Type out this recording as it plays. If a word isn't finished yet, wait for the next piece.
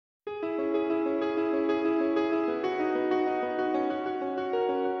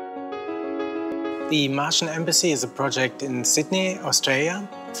The Martian Embassy is a project in Sydney, Australia,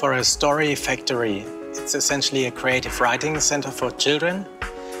 for a story factory. It's essentially a creative writing center for children.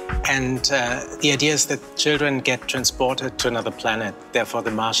 And the idea is that children get transported to another planet, therefore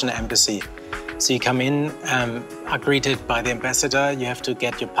the Martian Embassy. So you come in, are greeted by the ambassador, you have to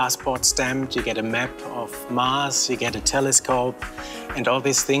get your passport stamped, you get a map of Mars, you get a telescope, and all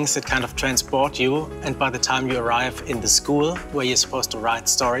these things that kind of transport you. And by the time you arrive in the school where you're supposed to write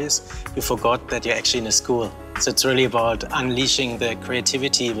stories, you forgot that you're actually in a school. So it's really about unleashing the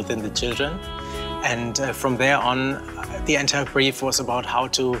creativity within the children. And from there on, the entire brief was about how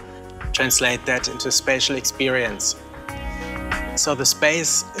to translate that into a spatial experience. So the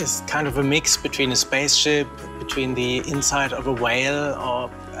space is kind of a mix between a spaceship, between the inside of a whale, or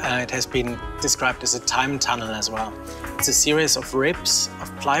it has been described as a time tunnel as well. It's a series of ribs,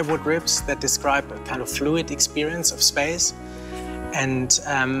 of plywood ribs that describe a kind of fluid experience of space. And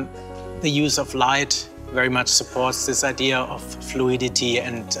the use of light very much supports this idea of fluidity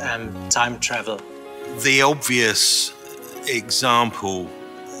and time travel. The obvious example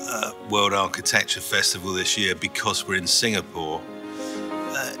World Architecture Festival this year, because we're in Singapore,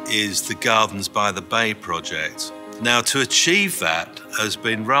 is the Gardens by the Bay project. Now, to achieve that has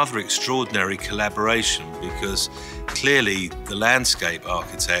been rather extraordinary collaboration, because clearly the landscape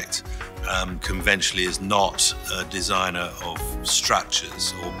architect conventionally is not a designer of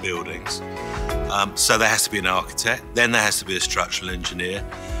structures or buildings. So there has to be an architect, then there has to be a structural engineer.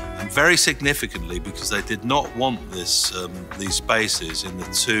 And very significantly, because they did not want these spaces in the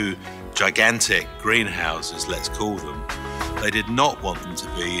two gigantic greenhouses, let's call them, they did not want them to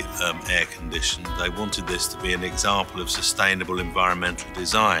be air-conditioned. They wanted this to be an example of sustainable environmental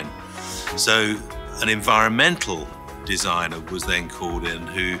design. So an environmental designer was then called in,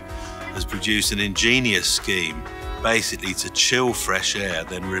 who has produced an ingenious scheme basically to chill fresh air,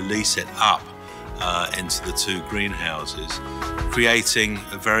 then release it up into the two greenhouses, creating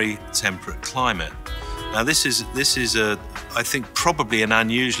a very temperate climate. Now this is I think probably an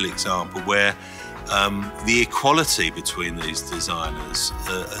unusual example where the equality between these designers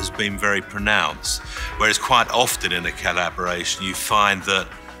has been very pronounced, whereas quite often in a collaboration you find that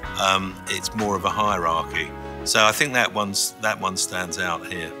it's more of a hierarchy. So I think that one stands out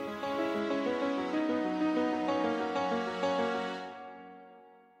here.